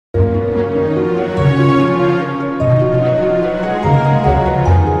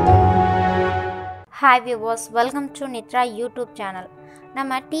Hi viewers, welcome to Nitra YouTube channel.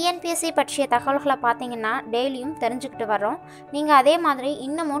 நம்ம TNPSC பற்றிய தகவல்களை பார்த்தீங்கன்னா டெய்லியும் தெரிஞ்சுக்கிட்டு வரோம். நீங்கள் அதே மாதிரி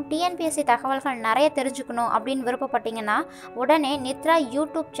இன்னமும் TNPSC தகவல்கள் நிறைய தெரிஞ்சுக்கணும் அப்படின்னு விருப்பப்பட்டீங்கன்னா உடனே நித்ரா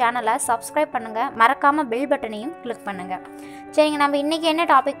யூடியூப் சேனலை சப்ஸ்கிரைப் பண்ணுங்கள், மறக்காமல் பெல் பட்டனையும் கிளிக் பண்ணுங்கள். சரிங்க, நம்ம இன்றைக்கி என்ன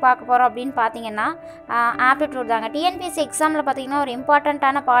டாபிக் பார்க்க போகிறோம் அப்படின்னு பார்த்தீங்கன்னா ஆப்டிடியூட் தாங்க. TNPSC எக்ஸாமில் பார்த்தீங்கன்னா ஒரு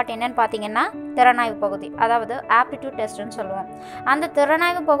இம்பார்ட்டண்ட்டான பார்ட் என்னென்னு பார்த்தீங்கன்னா திறனாய்வு பகுதி, அதாவது ஆப்டிடியூட் டெஸ்ட்டுன்னு சொல்லுவோம். அந்த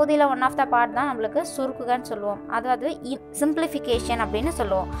திறனாய்வு பகுதியில் ஒன் ஆஃப் த பார்ட் தான் நம்மளுக்கு சுருக்குகன்னு சொல்லுவோம், அதாவது சிம்பிளிஃபிகேஷன் அப்படின்னு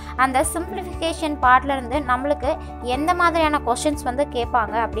சொல்லுவோம். அந்த சிம்பிளிஃபிகேஷன் பார்ட்ல இருந்து நம்மளுக்கு எந்த மாதிரியான கொஸ்டின்ஸ் வந்து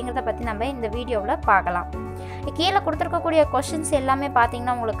கேட்பாங்க அப்படிங்கிறத பற்றி நம்ம இந்த வீடியோவில் பார்க்கலாம். கீழே கொடுத்துருக்கக்கூடிய கொஸ்டின்ஸ் எல்லாமே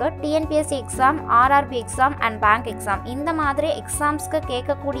பார்த்தீங்கன்னா உங்களுக்கு TNPSC exam, RRB exam and bank exam இந்த மாதிரி எக்ஸாம்ஸ்க்கு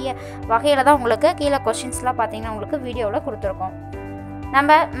கேட்கக்கூடிய வகையில் தான் உங்களுக்கு கீழே கொஸ்டின்ஸ்லாம் பார்த்தீங்கன்னா உங்களுக்கு வீடியோவில் கொடுத்துருக்கோம்.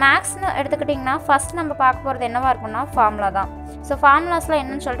 நம்ம மேக்ஸ்னு எடுத்துக்கிட்டிங்கன்னா ஃபஸ்ட் நம்ம பார்க்க போகிறது என்னவாக இருக்குன்னா ஃபார்முலா தான். ஸோ ஃபார்முலாஸ்லாம்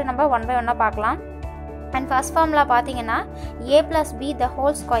என்னன்னு சொல்லிட்டு நம்ம ஒன் பை ஒன்னாக பார்க்கலாம். அண்ட் ஃபஸ்ட் ஃபார்முலா பார்த்தீங்கன்னா a plus b the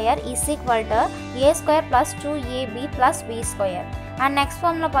whole square is equal to a square plus 2ab plus b square. And next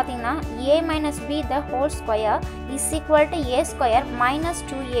formula பார்த்தீங்கன்னா a minus b the whole square is equal to a square minus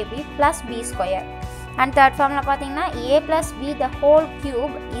 2ab plus b square. And third formula பார்த்தீங்கன்னா a plus b the whole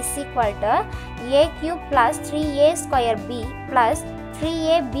cube is equal to a cube plus 3a square b plus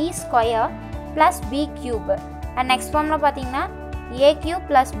 3ab square plus b cube. And next formula பார்த்தீங்கன்னா a cube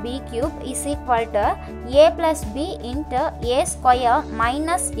plus b cube is equal to a plus b into a square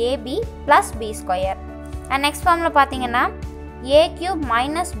minus ab plus b square. And next formula பார்த்தீங்கன்னா a cube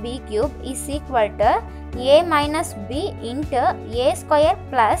minus b cube is equal to a minus b into a square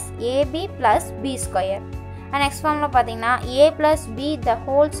plus ab plus b square. And next formula பார்த்தீங்கன்னா a plus b the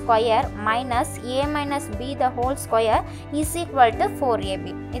whole square minus a minus b the whole square is equal to 4ab.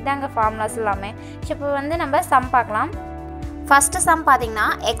 இதாங்க formulas எல்லாமே. இப்போ வந்து நம்ம some பார்க்கலாம். First some பார்த்தீங்கன்னா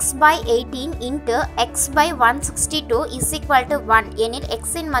x by 18 into x by 162 is equal to 1 எனில்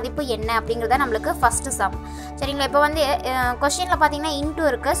எக்ஸின் மதிப்பு என்ன அப்படிங்கிறத நம்மளுக்கு ஃபஸ்ட்டு சம். சரிங்களா, இப்போ வந்து கொஸ்டினில் பார்த்தீங்கன்னா இன்ட்டு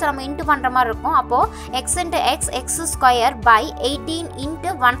இருக்குது. ஸோ நம்ம இன்ட்டு பண்ணுற மாதிரி இருக்கும். அப்போது x into x square by 18 into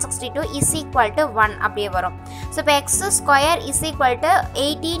 162 is equal to 1 அப்படியே வரும். ஸோ இப்போ x square is equal to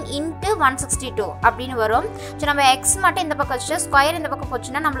 18 into 162 அப்படின்னு வரும். ஸோ நம்ம x மட்டும் இந்த பக்கம் வச்சுட்டு ஸ்கொயர் இந்த பக்கம்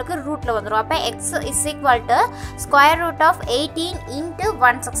போச்சுன்னா நம்மளுக்கு ரூட்டில் வந்துடும். அப்போ x is equal to square root of 18 into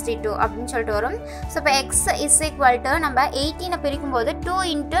 162 அப்படின்னு சொல்லிட்டு வரும். ஸோ இப்போ x is equal to நம்ம 18 பிரிக்கும்போது 2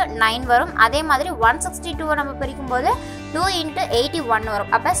 into 9 வரும். அதே மாதிரி 162 நம்ம பிரிக்கும்போது 2 into 81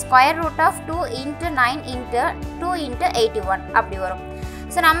 வரும். அப்போ square root of 2 into 9 into 2 into 81 அப்படி வரும்.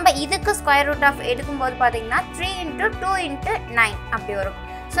 ஸோ நம்ம இதுக்கு ஸ்கொயர் ரூட் ஆஃப் எடுக்கும்போது பார்த்தீங்கன்னா 3 into 2 into 9 அப்படி வரும்.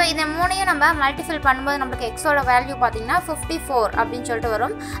 ஸோ இதை மூணையும் நம்ம மல்டிஃபில் பண்ணும்போது நம்மளுக்கு எக்ஸோட வேல்யூ பார்த்தீங்கன்னா 54 அப்படின்னு சொல்லிட்டு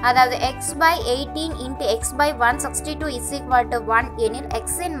வரும். அதாவது x by 18 into x by 162 is equal to 1 எனில்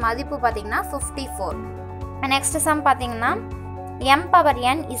எக்ஸின் மதிப்பு பார்த்தீங்கன்னா 54. நெக்ஸ்ட் சம் பார்த்தீங்கன்னா m power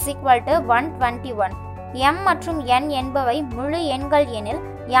n is equal to 121. m மற்றும் n என்பவை முழு எண்கள் எனில்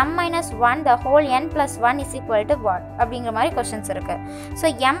m minus 1 the whole n plus 1 is equal to 1 அப்படிங்கிற மாதிரி கொஸ்டின்ஸ் இருக்குது. So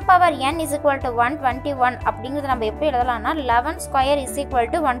m power n is equal to 121 அப்படிங்கிறது நம்ம எப்படி எழுதலாம்னா 11 ஸ்கொயர் is equal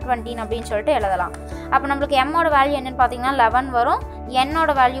to 120 அப்படின்னு சொல்லிட்டு எழுதலாம். அப்போ நம்மளுக்கு m-ஓட வேல்யூ என்னன்னு பார்த்தீங்கன்னா 11 வரும்,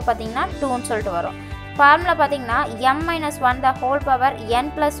 n-ஓட வேல்யூ பார்த்தீங்கன்னா 2ன்னு சொல்லிட்டு வரும். ஃபார்முலா பார்த்தீங்கன்னா m minus 1 the whole power n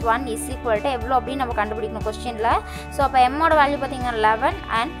plus 1 is equal to எவ்வளோ அப்படின்னு நம்ம கண்டுபிடிக்கணும் கொஸ்டினில். ஸோ அப்போ m-ஓட வேல்யூ பார்த்தீங்கன்னா 11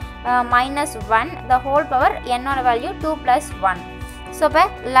 and minus 1 the whole power n-ஓட value 2 plus 1. So இப்போ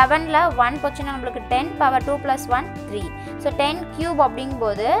 11ல் 1 போச்சுன்னா நம்மளுக்கு 10 பவர் 2 + 1 3. ஸோ 10 கியூப்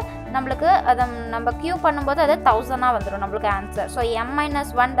அப்படிங்கும்போது நம்மளுக்கு அதை நம்ம கியூப் பண்ணும்போது அது 1000 வந்துடும் நம்மளுக்கு answer. So m minus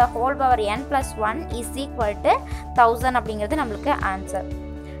 1 the whole power n plus 1 is equal to 1000 அப்படிங்கிறது நம்மளுக்கு ஆன்சர்.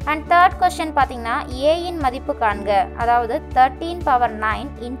 அண்ட் தேர்ட் கொஸ்டின் பார்த்தீங்கன்னா ஏயின் மதிப்பு காண்க, அதாவது 13 power 9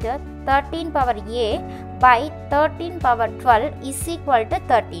 into 13 power a by 13 power 12 is equal to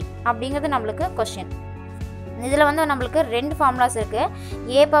 13 அப்படிங்கிறது நம்மளுக்கு கொஸ்டின். இதில் வந்து நம்மளுக்கு ரெண்டு ஃபார்முலாஸ் இருக்குது.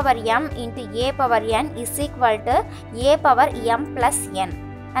 a power m into a power n is equal to a power m plus n.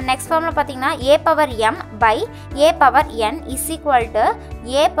 And next formula பார்த்தீங்கன்னா a power m by a power n is equal to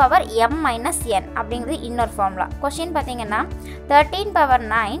a power m minus n அப்படிங்கிறது இன்னொரு formula. Question பார்த்தீங்கன்னா 13 power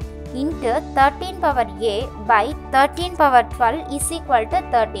 9 into 13 power a by 13 power 12 is equal to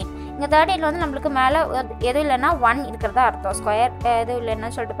 13. இங்கே 13 வந்து நம்மளுக்கு மேலே எதுவும் இல்லைன்னா 1 இருக்கிறதா அர்த்தம். ஸ்கொயர் எதுவும்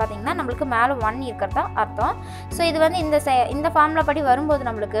இல்லைன்னு சொல்லிட்டு பார்த்தீங்கன்னா நம்மளுக்கு மேலே 1 இருக்கிறதா அர்த்தம். ஸோ இது வந்து இந்த ஃபார்முலா படி வரும்போது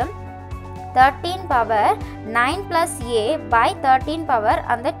நம்மளுக்கு 13 power 9 plus a by 13 power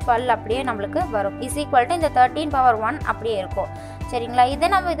அந்த 12 அப்படியே நம்மளுக்கு வரும். இஸ் ஈக்குவல் டு இந்த 13 பவர் 1 அப்படியே இருக்கும். சரிங்களா, இதை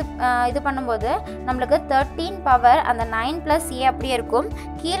நம்ம இது பண்ணும்போது நம்மளுக்கு 13 பவர் அந்த 9 plus a அப்படியே இருக்கும்.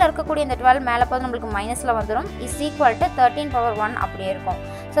 கீழே இருக்கக்கூடிய இந்த 12 மேலே போது நம்மளுக்கு மைனஸில் வந்துடும். இஸ் ஈக்குவல் டு 13 பவர் 1 அப்படியே இருக்கும்.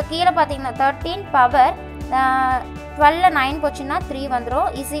 ஸோ கீழே பார்த்தீங்கன்னா 13 பவர் 12 9 போச்சுன்னா 3 வந்துடும்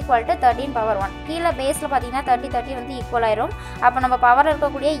இஸ் ஈக்குவல் டு 13 பவர் 1. கீழே பேஸில் பார்த்தீங்கன்னா 30 வந்து ஈக்குவல் ஆயிரும். அப்போ நம்ம பவர்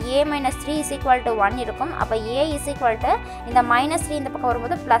இருக்கக்கூடிய a - 3 இஸ் ஈக்குவல் டு 1 இருக்கும். அப்போ a இஸ் ஈக்குவல் டு இந்த -3 இந்த பக்கம்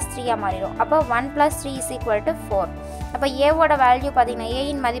வரும்போது +3 மாறிடும். அப்போ 1 + 3 இஸ் ஈக்குவல் டு 4. அப்போ ஏவோட வேல்யூ பார்த்தீங்கன்னா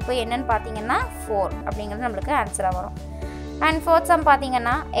ஏயின் மதிப்பு என்னன்னு பார்த்தீங்கன்னா 4 அப்படிங்கிறது நம்மளுக்கு ஆன்சராக வரும். அண்ட் ஃபோர்த் சம்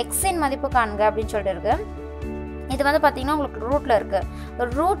பார்த்தீங்கன்னா எக்ஸின் மதிப்பு காண்க அப்படின்னு சொல்லிட்டு இருக்குது. இது வந்து பார்த்தீங்கன்னா உங்களுக்கு ரூட்டில் இருக்குது.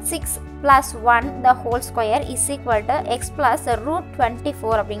 √6 + 1 the whole square is equal to x plus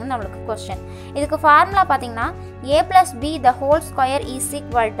 √24 அப்படிங்கிறது நம்மளுக்கு கொஸ்டின். இதுக்கு ஃபார்முலா பார்த்தீங்கன்னா a + b the whole square is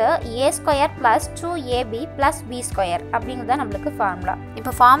equal to a square plus 2ab plus b square அப்படிங்கிறது தான் நம்மளுக்கு ஃபார்முலா.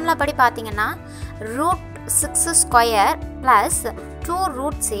 இப்போ ஃபார்முலா படி பார்த்தீங்கன்னா √6 square plus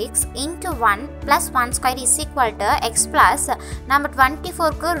 2√6 into 1 plus 1 square is equal to x plus நம்ம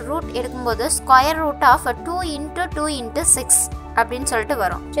 24க்கு ரூட் எடுக்கும்போது square root of 2 into 2 into 6 அப்படின்னு சொல்லிட்டு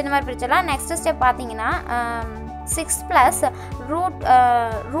வரும். ஸோ இந்த மாதிரி பிரிச்சலாம். நெக்ஸ்ட் ஸ்டெப் பார்த்தீங்கன்னா 6 plus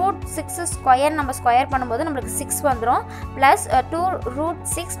 √6 ஸ்கொயர் நம்ம ஸ்கொயர் பண்ணும்போது நம்மளுக்கு 6 வந்துடும். Plus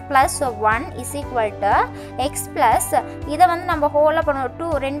 2√6 plus 1 is equal to x plus இதை வந்து நம்ம ஹோலாக பண்ணுவோம்.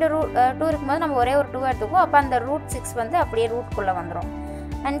 2 இருக்கும்போது நம்ம ஒரே ஒரு 2 எடுத்துக்குவோம். அப்போ அந்த √6 வந்து அப்படியே ரூட்குள்ளே வந்துடும்.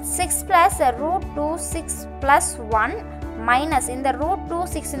 அண்ட் 6 plus √26 plus 1 மைனஸ் இந்த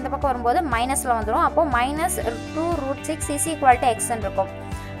 √26 இந்த பக்கம் வரும்போது மைனஸில் வந்துடும். அப்போ -2√6 இஸ் ஈக்குவல் டு எக்ஸ்ன்னு இருக்கும்.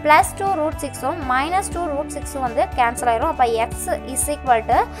 ப்ளஸ் 2√6ம் -2√6 வந்து கேன்சல் ஆயிரும். அப்போ எக்ஸ் இஸ் ஈக்குவல்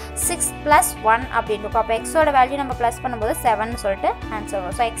டு 6 + 1 அப்படின்னு இருக்கும். அப்போ எக்ஸோட வேல்யூ நம்ம ப்ளஸ் பண்ணும்போது 7ன்னு சொல்லிட்டு ஆன்சர்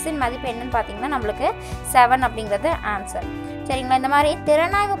வரும். ஸோ எக்ஸின் மதிப்பு என்னன்னு பார்த்தீங்கன்னா நம்மளுக்கு 7 அப்படிங்கிறது ஆன்சர். சரிங்களா? இந்த மாதிரி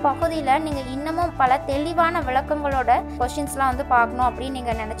திறனாய்வு பகுதியில் நீங்கள் இன்னமும் பல தெளிவான விளக்கங்களோட கொஸ்டின்ஸ்லாம் வந்து பார்க்கணும் அப்படின்னு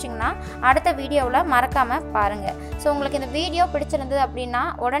நீங்கள் நினச்சிங்கன்னா அடுத்த வீடியோவில் மறக்காமல் பாருங்கள். ஸோ உங்களுக்கு இந்த வீடியோ பிடிச்சிருந்தது அப்படின்னா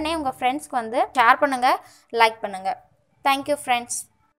உடனே உங்கள் ஃப்ரெண்ட்ஸ்க்கு வந்து ஷேர் பண்ணுங்கள், லைக் பண்ணுங்கள். Thank you friends.